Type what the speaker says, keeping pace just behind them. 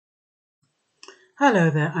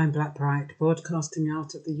Hello there, I'm Blackbright, broadcasting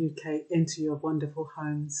out of the UK into your wonderful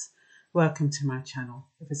homes. Welcome to my channel.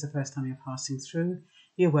 If it's the first time you're passing through,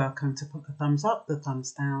 you're welcome to put the thumbs up, the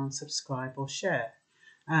thumbs down, subscribe or share.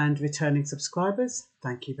 And returning subscribers,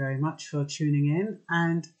 thank you very much for tuning in.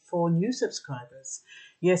 And for new subscribers,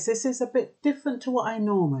 yes, this is a bit different to what I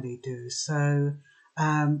normally do. So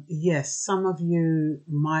yes, some of you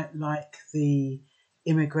might like the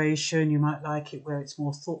immigration, you might like it where it's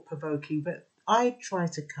more thought-provoking, but I try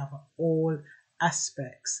to cover all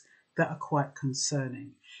aspects that are quite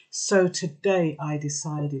concerning. So today I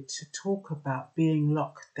decided to talk about being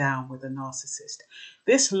locked down with a narcissist.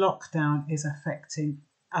 This lockdown is affecting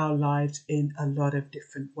our lives in a lot of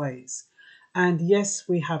different ways. And yes,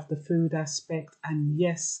 we have the food aspect, and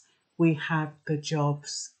yes, we have the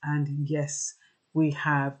jobs, and yes, we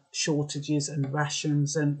have shortages and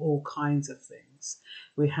rations and all kinds of things.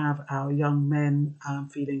 We have our young men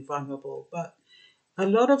feeling vulnerable, but a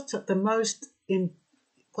lot of the most,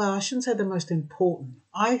 well, I shouldn't say the most important.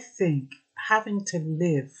 I think having to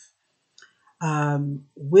live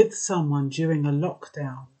with someone during a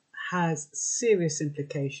lockdown has serious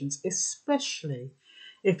implications, especially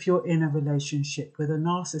if you're in a relationship with a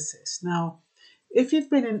narcissist. Now, if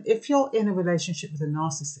you're in a relationship with a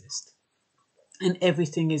narcissist and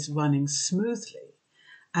everything is running smoothly,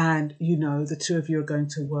 and you know the two of you are going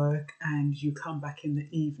to work and you come back in the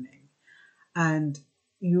evening and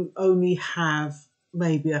you only have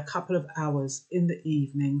maybe a couple of hours in the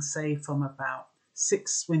evening, say from about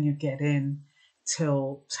 6 when you get in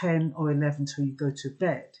till 10 or 11 till you go to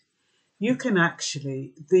bed, you can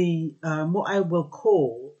actually, the what I will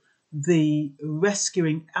call the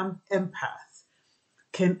rescuing empath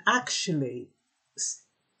can actually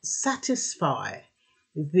satisfy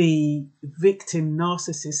the victim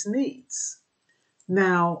narcissist needs.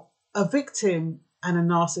 Now, a victim and a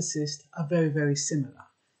narcissist are very, very similar.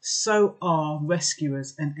 So are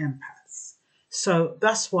rescuers and empaths. So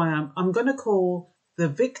that's why I'm going to call the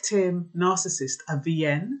victim narcissist a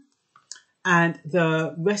VN and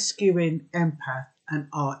the rescuing empath an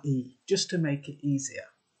RE, just to make it easier.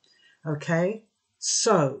 Okay?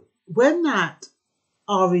 So when that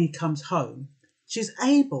RE comes home, she's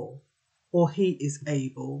able, or he is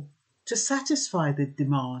able, to satisfy the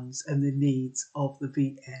demands and the needs of the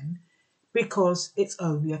VN because it's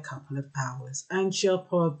only a couple of hours, and she'll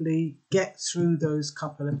probably get through those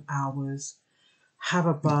couple of hours, have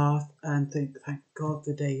a bath and think, thank God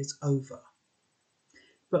the day is over.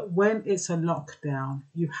 But when it's a lockdown,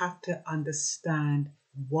 you have to understand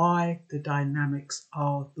why the dynamics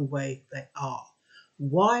are the way they are.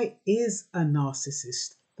 Why is a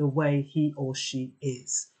narcissist the way he or she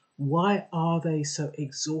is? Why are they so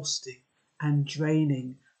exhausting and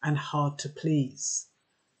draining and hard to please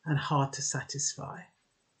and hard to satisfy?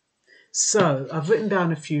 So I've written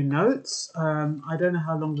down a few notes. I don't know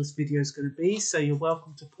how long this video is going to be, so you're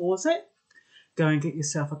welcome to pause it. Go and get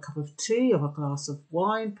yourself a cup of tea or a glass of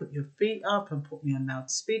wine, put your feet up and put me on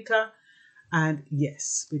loudspeaker. And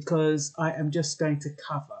yes, because I am just going to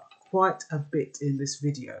cover quite a bit in this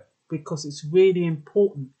video because it's really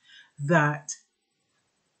important that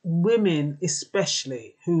women,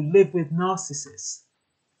 especially who live with narcissists,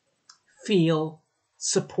 feel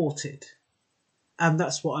supported. And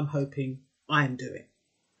that's what I'm hoping I'm doing.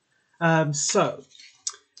 So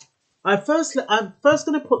I'm first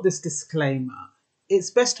going to put this disclaimer. It's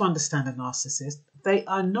best to understand a narcissist. They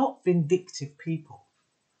are not vindictive people.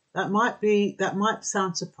 That might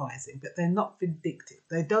sound surprising, but they're not vindictive.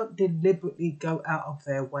 They don't deliberately go out of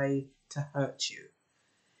their way to hurt you.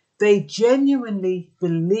 They genuinely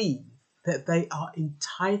believe that they are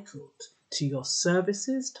entitled to your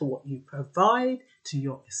services, to what you provide, to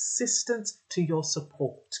your assistance, to your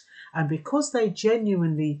support. And because they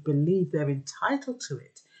genuinely believe they're entitled to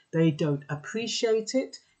it, they don't appreciate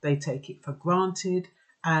it, they take it for granted,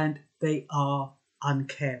 and they are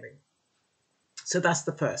uncaring. So that's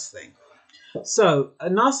the first thing. So a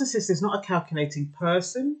narcissist is not a calculating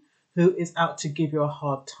person who is out to give you a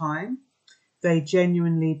hard time. They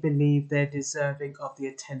genuinely believe they're deserving of the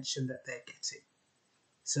attention that they're getting.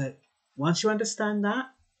 So once you understand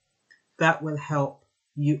that, that will help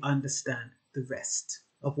you understand the rest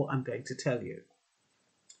of what I'm going to tell you.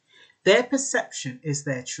 Their perception is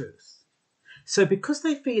their truth. So because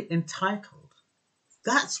they feel entitled,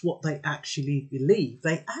 that's what they actually believe.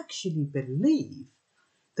 They actually believe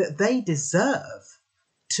that they deserve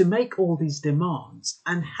to make all these demands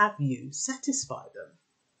and have you satisfy them.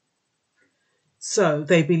 So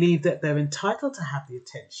they believe that they're entitled to have the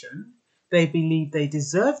attention. They believe they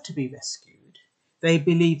deserve to be rescued. They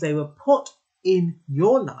believe they were put in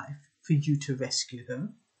your life for you to rescue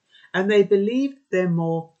them. and they believe their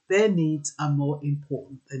needs are more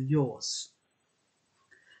important than yours.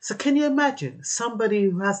 So can you imagine somebody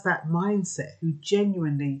who has that mindset, who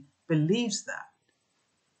genuinely believes that?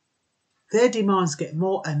 Their demands get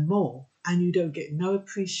more and more, and you don't get no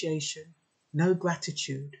appreciation, no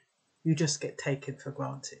gratitude. You just get taken for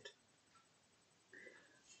granted.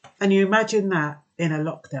 And you imagine that in a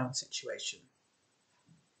lockdown situation.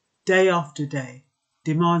 Day after day,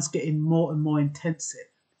 demands getting more and more intensive,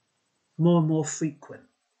 more and more frequent.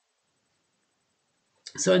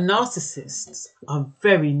 So narcissists are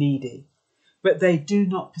very needy, but they do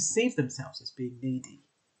not perceive themselves as being needy.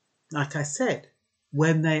 Like I said,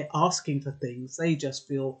 when they're asking for things, they just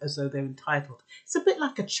feel as though they're entitled. It's a bit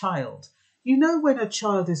like a child. You know, when a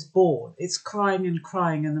child is born, it's crying and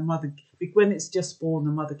crying, and the mother, when it's just born,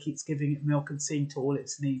 the mother keeps giving it milk and seeing to all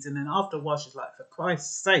its needs. And then after a while, she's like, for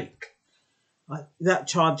Christ's sake, like that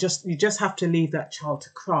child, you just have to leave that child to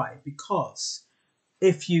cry, because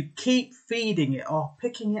if you keep feeding it or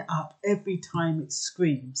picking it up every time it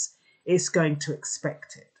screams, it's going to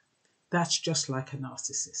expect it. That's just like a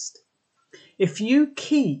narcissist. If you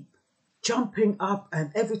keep jumping up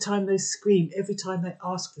and every time they scream, every time they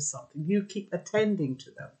ask for something, you keep attending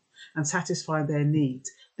to them and satisfying their needs,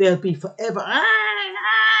 they'll be forever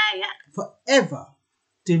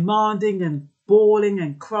demanding and bawling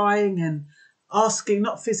and crying and asking,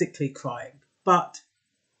 not physically crying, but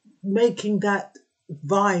making that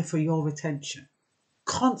vie for your attention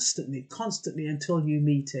constantly until you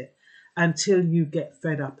meet it, until you get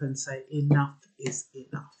fed up and say enough is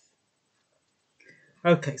enough.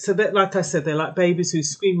 Okay, so that, like I said, they're like babies who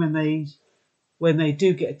scream when they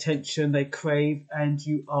do get attention, they crave, and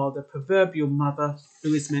you are the proverbial mother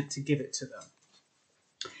who is meant to give it to them.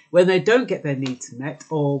 When they don't get their needs met,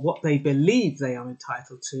 or what they believe they are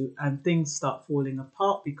entitled to, and things start falling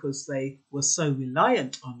apart because they were so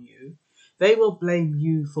reliant on you, they will blame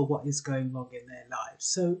you for what is going wrong in their lives.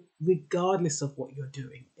 So regardless of what you're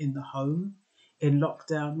doing in the home, in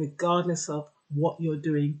lockdown, regardless of what you're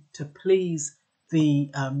doing to please the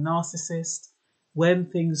narcissist, when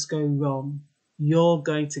things go wrong, you're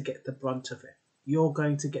going to get the brunt of it. You're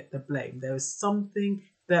going to get the blame. There is something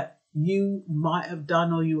that you might have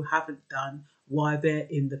done or you haven't done why they're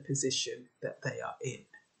in the position that they are in.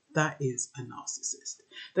 That is a narcissist.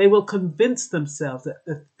 They will convince themselves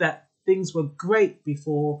that things were great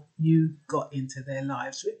before you got into their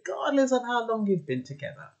lives, regardless of how long you've been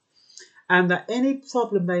together. And that any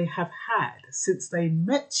problem they have had since they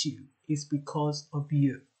met you is because of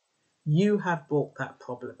you. You have brought that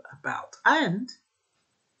problem about. And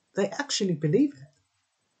they actually believe it.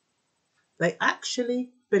 They actually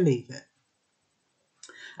believe it.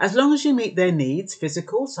 As long as you meet their needs,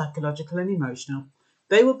 physical, psychological, and emotional,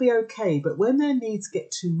 they will be okay. But when their needs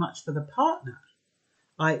get too much for the partner,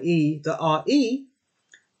 i.e. the RE,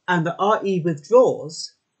 and the RE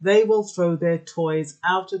withdraws, they will throw their toys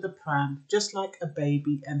out of the pram just like a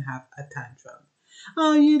baby and have a tantrum.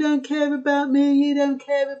 Oh, you don't care about me, you don't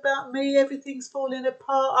care about me, everything's falling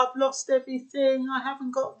apart, I've lost everything, I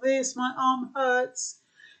haven't got this, my arm hurts,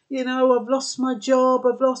 you know, I've lost my job,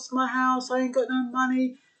 I've lost my house, I ain't got no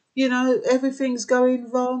money, you know, everything's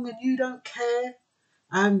going wrong and you don't care.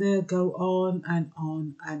 And they'll go on and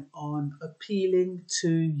on and on, appealing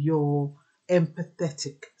to your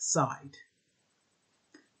empathetic side.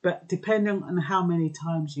 But depending on how many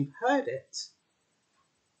times you've heard it,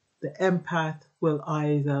 the empath will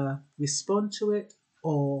either respond to it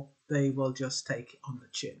or they will just take it on the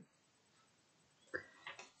chin.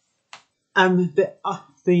 And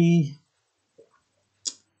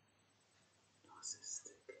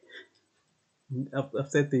I've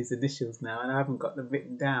said these initials now and I haven't got them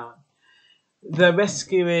written down. The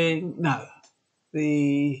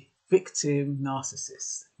victim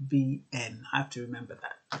narcissist, VN. I have to remember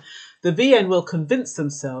that. The VN will convince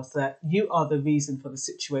themselves that you are the reason for the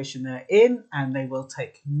situation they're in, and they will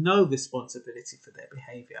take no responsibility for their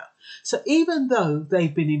behaviour. So even though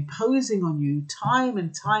they've been imposing on you time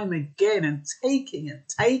and time again and taking and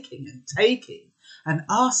taking and taking and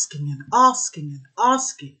asking and asking and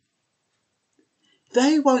asking,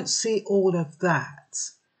 they won't see all of that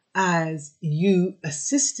as you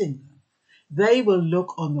assisting them. They will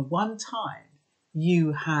look on the one time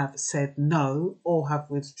you have said no or have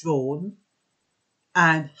withdrawn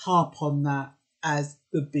and harp on that as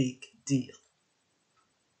the big deal.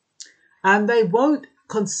 And they won't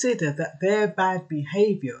consider that their bad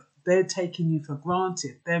behaviour, they're taking you for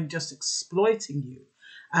granted, they're just exploiting you,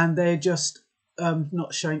 and they're just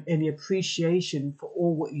not showing any appreciation for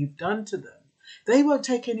all what you've done to them. They won't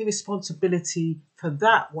take any responsibility for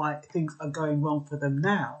that, why things are going wrong for them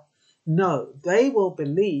now. No, they will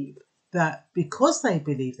believe that because they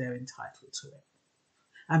believe they're entitled to it,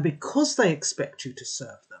 and because they expect you to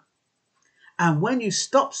serve them, and when you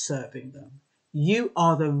stop serving them, you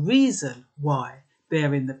are the reason why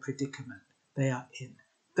they're in the predicament they are in.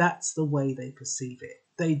 That's the way they perceive it.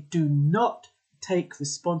 They do not take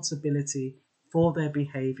responsibility for their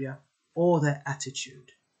behavior or their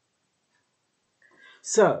attitude.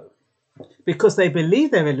 So, because they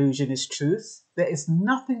believe their illusion is truth, there is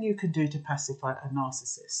nothing you can do to pacify a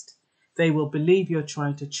narcissist. They will believe you're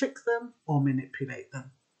trying to trick them or manipulate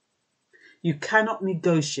them. You cannot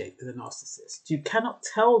negotiate with a narcissist. You cannot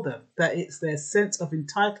tell them that it's their sense of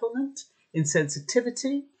entitlement,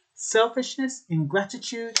 insensitivity, selfishness,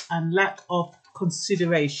 ingratitude, and lack of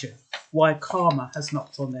consideration why karma has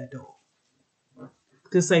knocked on their door.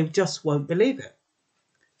 Because they just won't believe it.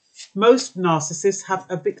 Most narcissists have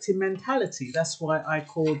a victim mentality. That's why I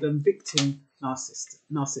call them victim narcissists.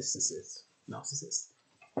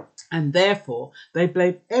 And therefore, they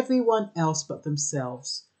blame everyone else but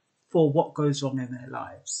themselves for what goes wrong in their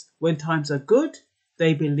lives. When times are good,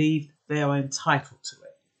 they believe they are entitled to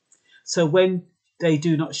it. So when they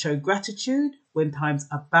do not show gratitude, when times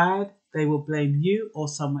are bad, they will blame you or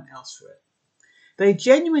someone else for it. They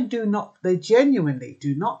genuinely do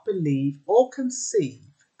not believe or conceive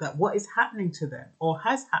that what is happening to them or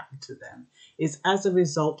has happened to them is as a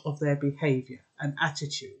result of their behavior and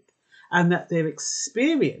attitude, and that their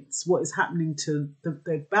experience, what is happening to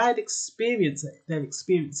their bad experience that they're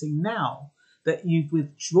experiencing now, that you've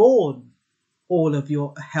withdrawn all of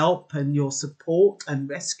your help and your support and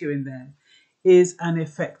rescuing them, is an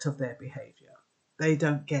effect of their behavior. They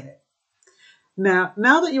don't get it. Now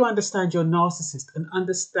that you understand your narcissist and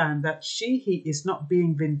understand that he is not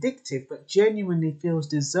being vindictive, but genuinely feels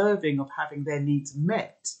deserving of having their needs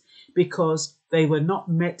met because they were not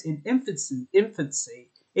met in infancy,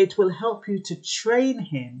 it will help you to train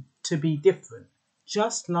him to be different,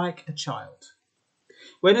 just like a child.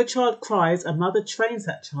 When a child cries, a mother trains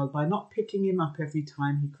that child by not picking him up every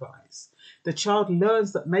time he cries. The child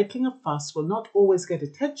learns that making a fuss will not always get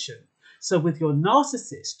attention. So with your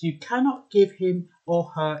narcissist, you cannot give him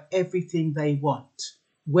or her everything they want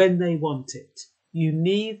when they want it. You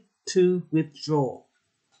need to withdraw.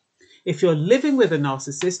 If you're living with a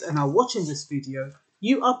narcissist and are watching this video,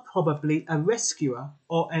 you are probably a rescuer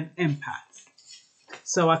or an empath.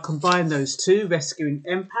 So I combine those two, rescuing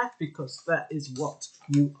empath, because that is what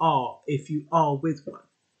you are if you are with one.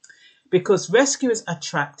 Because rescuers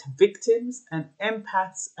attract victims and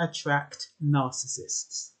empaths attract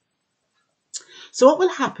narcissists. So what will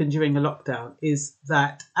happen during a lockdown is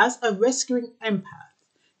that as a rescuing empath,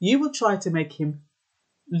 you will try to make him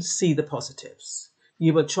see the positives.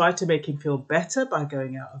 You will try to make him feel better by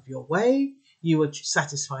going out of your way. You will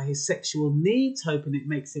satisfy his sexual needs, hoping it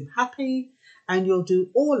makes him happy. And you'll do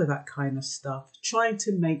all of that kind of stuff, trying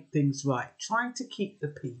to make things right, trying to keep the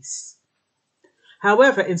peace.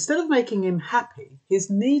 However, instead of making him happy, his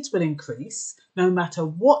needs will increase no matter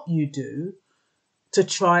what you do to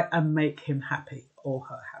try and make him happy or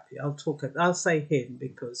her happy. I'll say him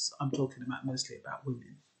because I'm talking mostly about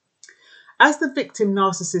women. As the victim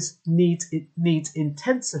narcissist needs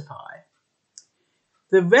intensify,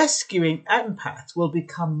 the rescuing empath will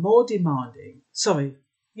become more demanding. As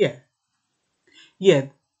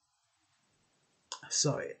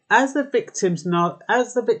the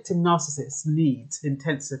victim narcissist's needs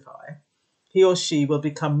intensify, he or she will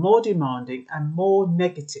become more demanding and more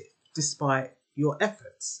negative despite your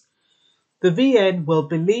efforts. The VN will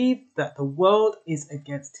believe that the world is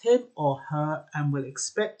against him or her and will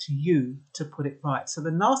expect you to put it right. So the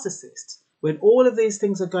narcissist, when all of these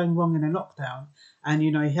things are going wrong in a lockdown, and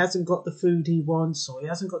he hasn't got the food he wants, or he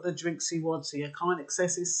hasn't got the drinks he wants, so he can't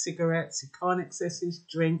access his cigarettes, he can't access his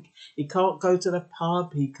drink, he can't go to the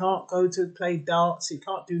pub, he can't go to play darts, he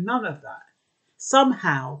can't do none of that.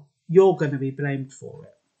 Somehow you're going to be blamed for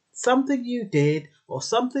it. Something you did or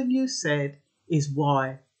something you said is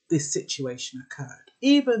why this situation occurred,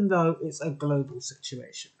 even though it's a global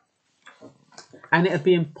situation. And it would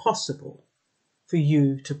be impossible for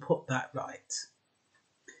you to put that right.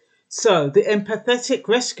 So the empathetic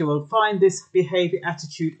rescuer will find this behaviour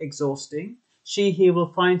attitude exhausting. He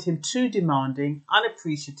will find him too demanding,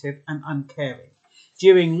 unappreciative and uncaring.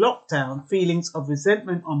 During lockdown, feelings of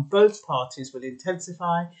resentment on both parties will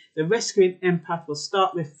intensify. The rescuing empath will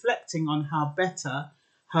start reflecting on how better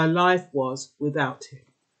her life was without him.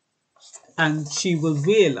 And she will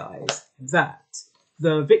realise that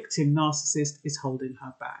the victim narcissist is holding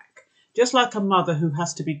her back. Just like a mother who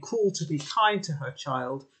has to be cruel to be kind to her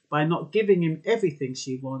child by not giving him everything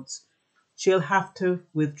she wants, she'll have to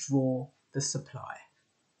withdraw the supply.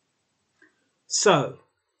 So,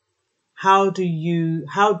 How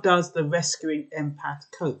does the rescuing empath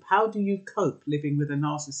cope? How do you cope living with a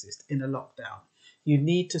narcissist in a lockdown? You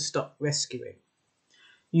need to stop rescuing.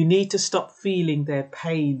 You need to stop feeling their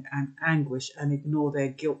pain and anguish and ignore their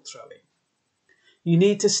guilt throwing. You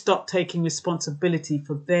need to stop taking responsibility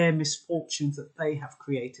for their misfortunes that they have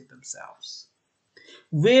created themselves.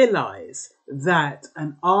 Realize that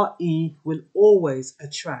an RE will always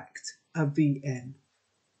attract a VN.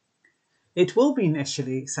 It will be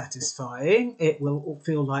initially satisfying. It will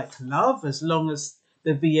feel like love as long as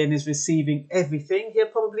the VN is receiving everything. He'll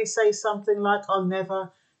probably say something like, I'll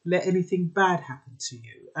never let anything bad happen to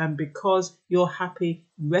you. And because you're happy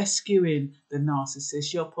rescuing the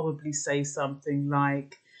narcissist, you'll probably say something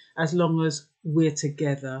like, as long as we're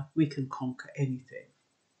together, we can conquer anything.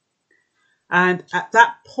 And at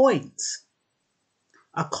that point,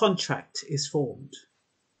 a contract is formed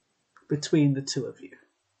between the two of you.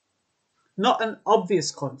 Not an obvious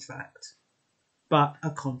contract, but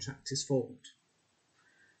a contract is formed.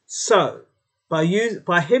 So, by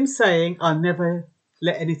him saying, I'll never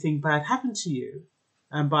let anything bad happen to you,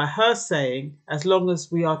 and by her saying, as long as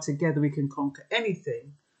we are together, we can conquer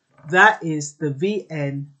anything, that is the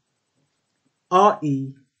VN-RE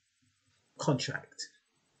contract.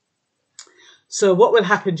 So what will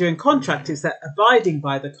happen during contract is that abiding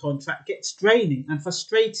by the contract gets draining and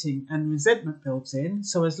frustrating and resentment builds in.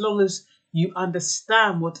 So as long as you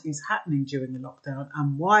understand what is happening during the lockdown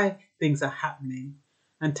and why things are happening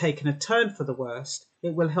and taking a turn for the worst,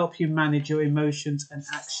 it will help you manage your emotions and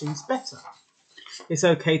actions better. It's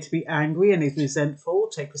okay to be angry and resentful.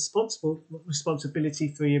 Take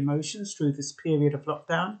responsibility for your emotions through this period of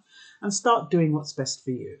lockdown and start doing what's best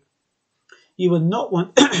for you. You will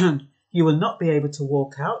not be able to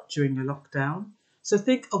walk out during a lockdown. So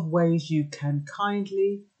think of ways you can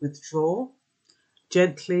kindly withdraw,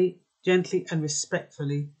 gently and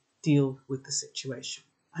respectfully deal with the situation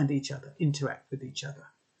and each other, interact with each other.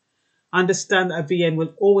 Understand that a VN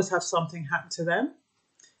will always have something happen to them.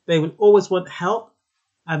 They will always want help.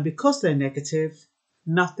 And because they're negative,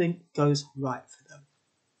 nothing goes right for them.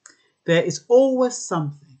 There is always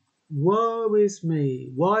something. Woe is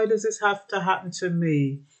me. Why does this have to happen to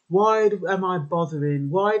me? Why am I bothering?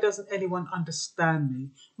 Why doesn't anyone understand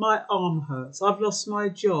me? My arm hurts. I've lost my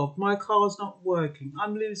job. My car's not working.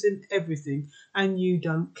 I'm losing everything and you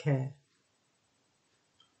don't care.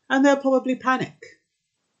 And they'll probably panic.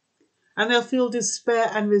 And they'll feel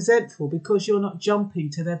despair and resentful because you're not jumping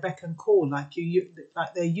to their beck and call like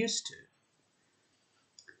they're used to.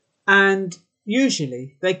 And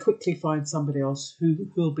usually they quickly find somebody else who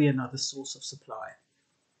will be another source of supply.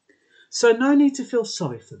 So no need to feel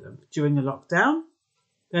sorry for them during the lockdown.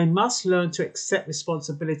 They must learn to accept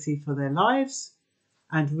responsibility for their lives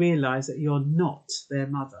and realise that you're not their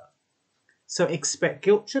mother. So expect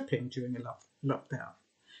guilt tripping during a lockdown.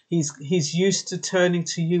 He's used to turning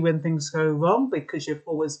to you when things go wrong because you've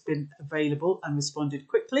always been available and responded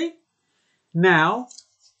quickly. Now,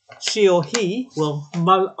 she or he will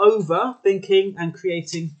mull over thinking and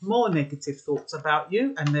creating more negative thoughts about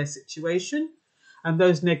you and their situation. And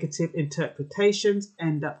those negative interpretations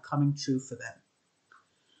end up coming true for them.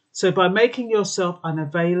 So by making yourself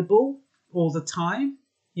unavailable all the time,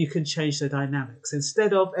 you can change the dynamics.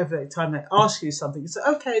 Instead of every time they ask you something, you say,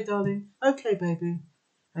 okay, darling, okay, baby.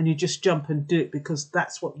 And you just jump and do it because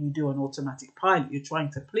that's what you do on automatic pilot. You're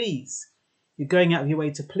trying to please. You're going out of your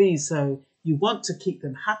way to please. So you want to keep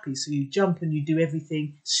them happy. So you jump and you do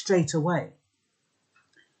everything straight away.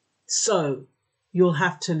 So you'll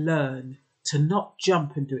have to learn to not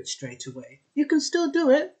jump and do it straight away. You can still do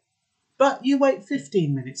it, but you wait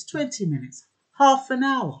 15 minutes, 20 minutes, half an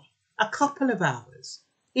hour, a couple of hours,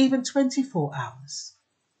 even 24 hours.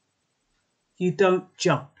 You don't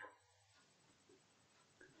jump.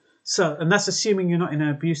 So, and that's assuming you're not in an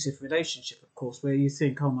abusive relationship, of course, where you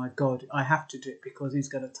think, oh my God, I have to do it because he's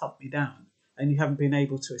going to top me down, and you haven't been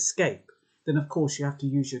able to escape. Then, of course, you have to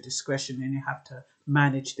use your discretion and you have to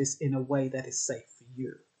manage this in a way that is safe for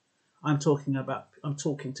you. I'm talking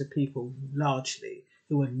to people largely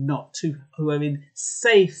who are in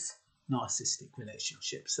safe narcissistic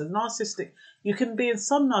relationships. So you can be in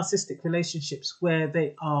some narcissistic relationships where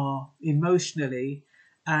they are emotionally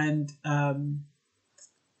and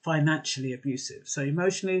financially abusive. So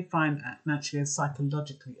emotionally, financially, and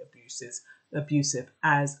psychologically abusive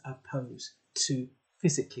as opposed to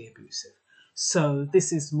physically abusive. So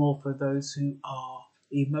this is more for those who are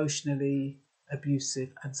emotionally abusive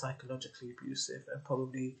and psychologically abusive and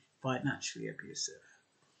probably financially abusive.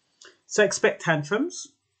 So expect tantrums.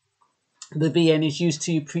 The VN is used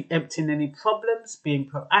to preempting any problems, being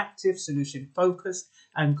proactive, solution focused,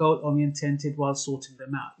 and goal oriented while sorting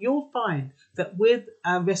them out. You'll find that with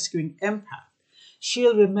a rescuing empath,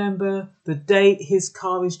 she'll remember the date his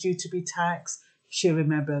car is due to be taxed. She'll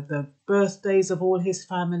remember the birthdays of all his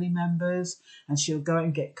family members, and she'll go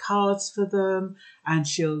and get cards for them, and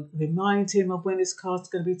she'll remind him of when his car's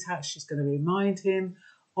going to be taxed. She's going to remind him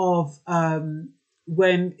of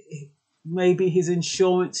when maybe his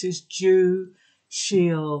insurance is due.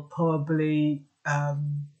 She'll probably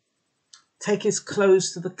take his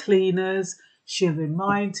clothes to the cleaners. She'll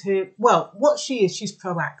remind him. Well, what she is, she's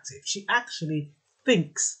proactive. She actually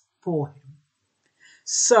thinks for him.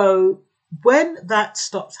 So when that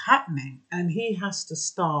stops happening and he has to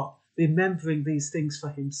start remembering these things for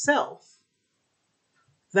himself,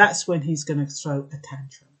 that's when he's going to throw a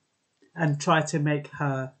tantrum and try to make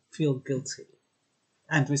her feel guilty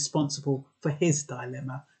and responsible for his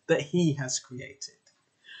dilemma that he has created.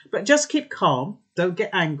 But just keep calm, don't get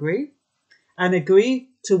angry, and agree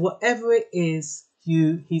to whatever it is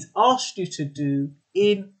he's asked you to do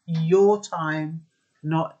in your time,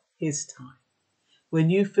 not his time. When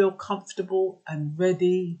you feel comfortable and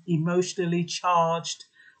ready, emotionally charged,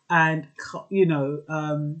 and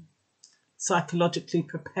psychologically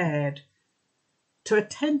prepared to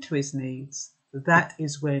attend to his needs, that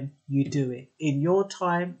is when you do it. In your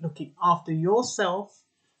time, looking after yourself,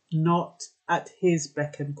 not at his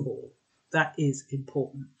beck and call. That is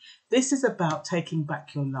important. This is about taking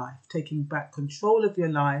back your life, taking back control of your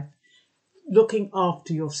life, looking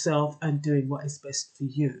after yourself and doing what is best for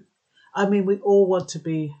you. I mean, we all want to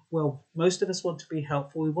be, well, most of us want to be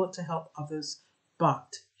helpful. We want to help others,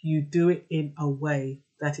 but you do it in a way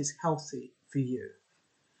that is healthy for you.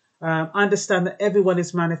 I understand that everyone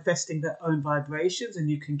is manifesting their own vibrations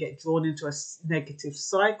and you can get drawn into a negative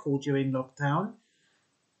cycle during lockdown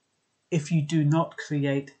if you do not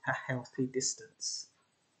create a healthy distance.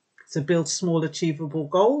 So build small achievable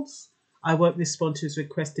goals. I won't respond to his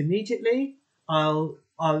request immediately. I'll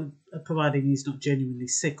providing he's not genuinely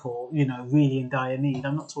sick or, really in dire need.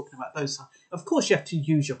 I'm not talking about those. Of course, you have to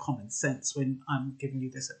use your common sense when I'm giving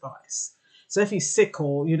you this advice. So if he's sick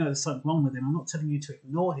or, there's something wrong with him, I'm not telling you to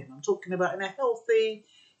ignore him. I'm talking about in a healthy,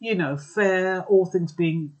 fair, all things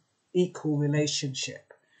being equal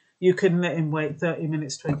relationship. You can let him wait 30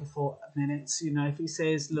 minutes, 24 minutes. If he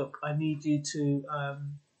says, look, I need you to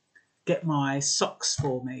get my socks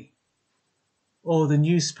for me, or the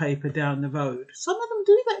newspaper down the road. Some of them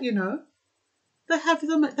do that, They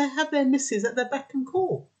have their missus at their beck and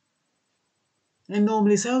call. And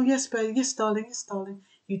normally say, oh, yes, baby, yes, darling, yes, darling.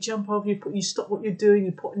 You jump over, you stop what you're doing,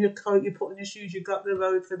 you put on your coat, you put on your shoes, you go up the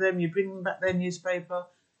road for them, you bring them back their newspaper.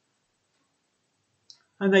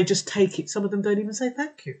 And they just take it. Some of them don't even say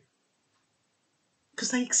thank you.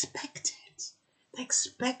 Because they expect it. They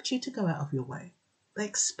expect you to go out of your way. They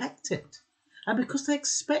expect it. And because they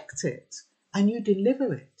expect it, and you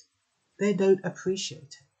deliver it, they don't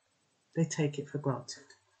appreciate it. They take it for granted.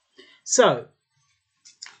 So,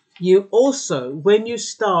 you also, when you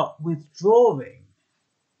start withdrawing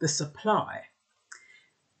the supply,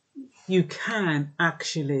 you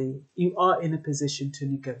are in a position to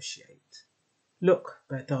negotiate. Look,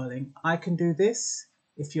 darling, I can do this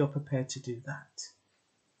if you're prepared to do that.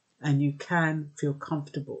 And you can feel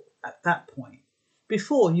comfortable at that point.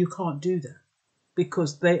 Before, you can't do that,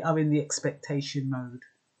 because they are in the expectation mode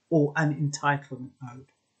or an entitlement mode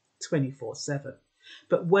 24/7.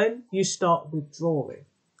 But when you start withdrawing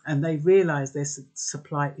and they realize their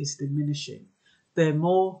supply is diminishing, they're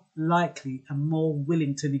more likely and more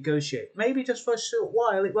willing to negotiate. Maybe just for a short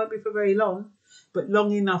while, it won't be for very long, but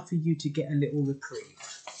long enough for you to get a little reprieve.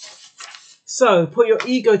 So put your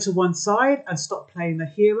ego to one side and stop playing the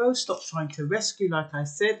hero. Stop trying to rescue. Like I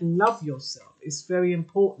said, love yourself. It's very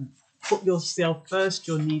important. Put yourself first,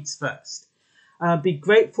 your needs first. Be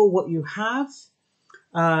grateful what you have.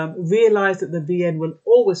 Realize that the VN will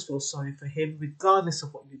always feel sorry for him, regardless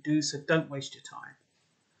of what you do. So don't waste your time.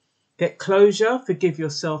 Get closure. Forgive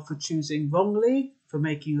yourself for choosing wrongly, for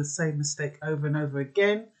making the same mistake over and over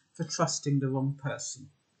again, for trusting the wrong person.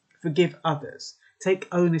 Forgive others. Take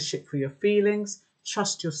ownership for your feelings.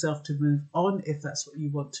 Trust yourself to move on if that's what you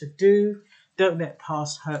want to do. Don't let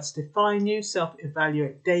past hurts define you.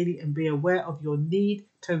 Self-evaluate daily and be aware of your need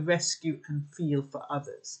to rescue and feel for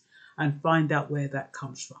others, and find out where that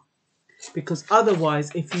comes from. Because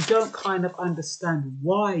otherwise, if you don't kind of understand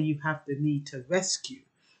why you have the need to rescue,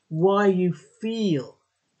 why you feel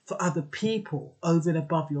for other people over and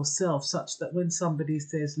above yourself, such that when somebody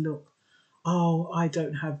says, look, oh, I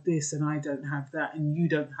don't have this and I don't have that and you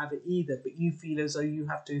don't have it either, but you feel as though you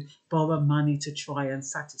have to borrow money to try and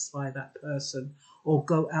satisfy that person or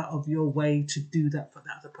go out of your way to do that for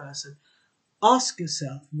that other person. Ask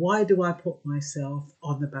yourself, why do I put myself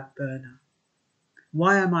on the back burner?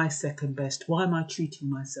 Why am I second best? Why am I treating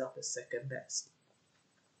myself as second best?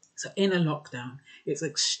 So in a lockdown, it's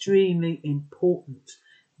extremely important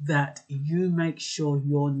that you make sure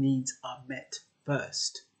your needs are met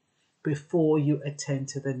first before you attend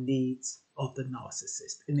to the needs of the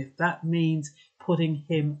narcissist. And if that means putting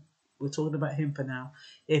him, we're talking about him for now,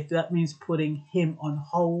 if that means putting him on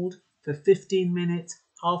hold for 15 minutes,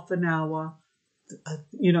 half an hour,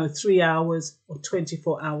 3 hours or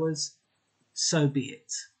 24 hours, so be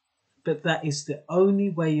it. But that is the only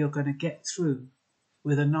way you're going to get through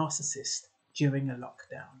with a narcissist during a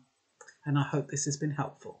lockdown. And I hope this has been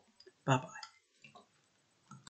helpful. Bye-bye.